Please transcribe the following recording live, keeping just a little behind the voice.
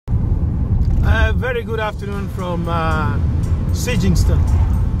a very good afternoon from Sigingston.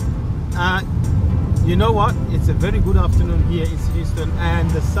 You know what? It's a very good afternoon here in Sigingston,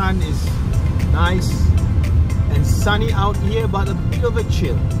 and the sun is nice and sunny out here, but a bit of a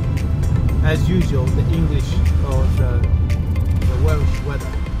chill, as usual, the English or the Welsh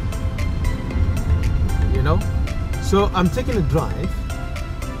weather. You know? So I'm taking a drive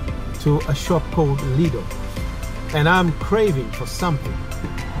to a shop called Lidl, and I'm craving for something.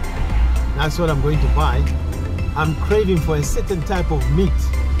 That's what I'm going to buy. I'm craving for a certain type of meat,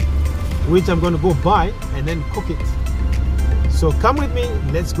 which I'm going to go buy and then cook it. So come with me,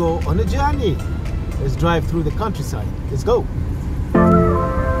 let's go on a journey. Let's drive through the countryside. Let's go.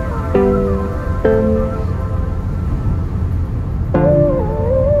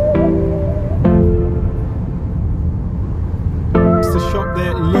 It's the shop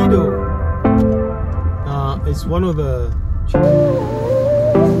there, Lidl. It's one of the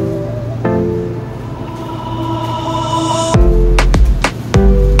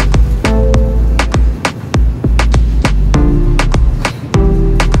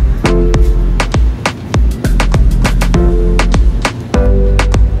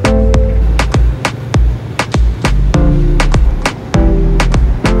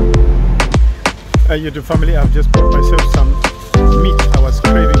YouTube family. I've just bought myself some meat I was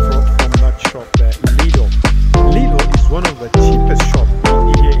craving from that shop there, Lidl. Lidl is one of the cheapest shops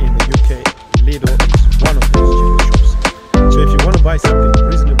here in the UK. Lidl is one of those cheapest shops. So if you want to buy something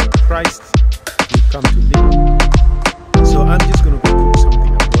reasonably priced, you come to Lidl. So I'm just going to cook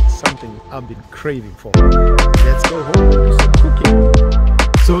something. I've got something I've been craving for. Let's go home and do some cooking.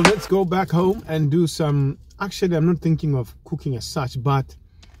 So let's go back home and do some. Actually, I'm not thinking of cooking as such, but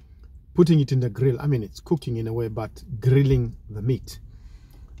putting it in the grill. I mean, it's cooking in a way, but grilling the meat.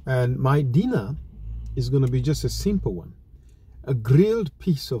 And my dinner is going to be just a simple one. A grilled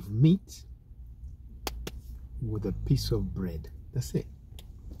piece of meat with a piece of bread. That's it.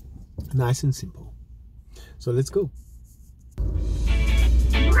 Nice and simple. So let's go.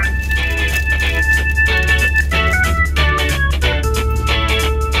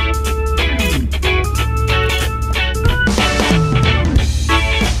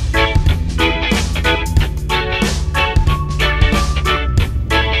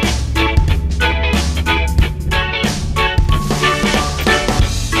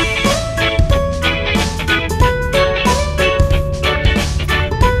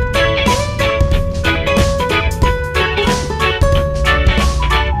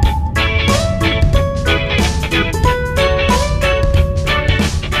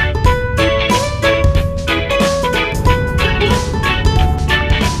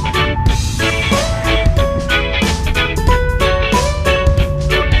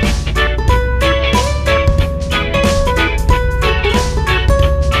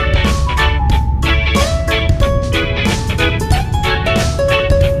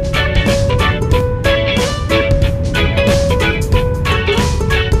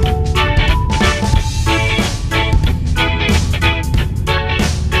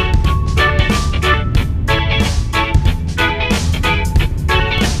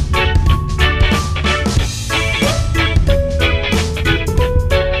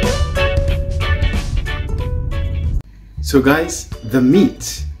 So guys, the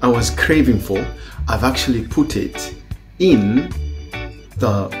meat I was craving for, I've actually put it in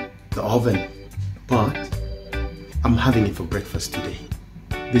the oven, but I'm having it for breakfast today.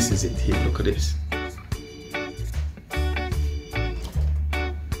 This is it here, look at this.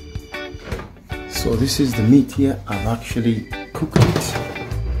 So this is the meat here. I've actually cooked it.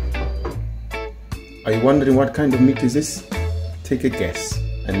 Are you wondering what kind of meat is this? Take a guess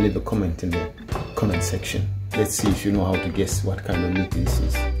and leave a comment in the comment section. Let's see if you know how to guess what kind of meat this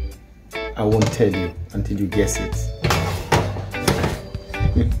is. I won't tell you until you guess it.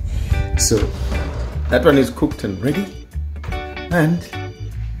 So that one is cooked and ready, and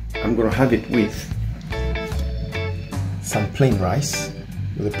I'm gonna have it with some plain rice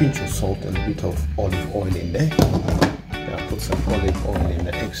with a pinch of salt and a bit of olive oil in there. I'll put some olive oil in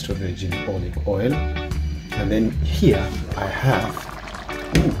the extra virgin olive oil, and then here I have,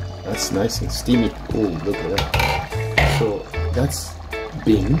 ooh, that's nice and steamy. Oh, look at that. So that's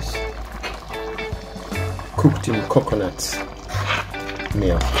beans cooked in coconut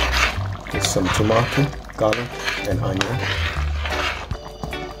milk with some tomato, garlic and onion.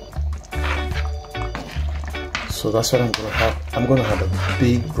 So that's what I'm gonna have. I'm gonna have a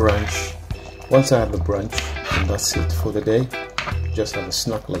big brunch. Once I have the brunch, and that's it for the day. Just have a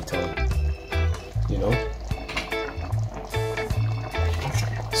snack later on, you know.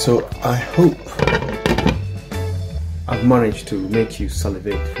 So I hope I've managed to make you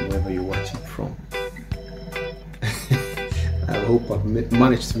salivate from wherever you're watching from. I hope I've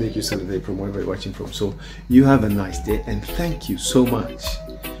managed to make you salivate from wherever you're watching from. So you have a nice day, and thank you so much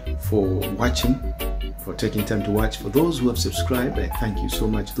for watching, for taking time to watch. For those who have subscribed, I thank you so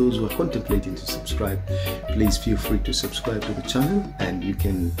much. Those who are contemplating to subscribe, please feel free to subscribe to the channel, and you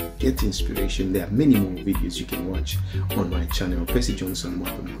can get inspiration. There are many more videos you can watch on my channel, Percy Johnson.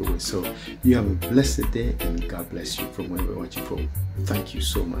 Welcome. So you have a blessed day, and God bless you from wherever you're watching from. Thank you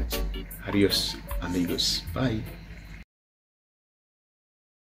so much. Adios, amigos. Bye.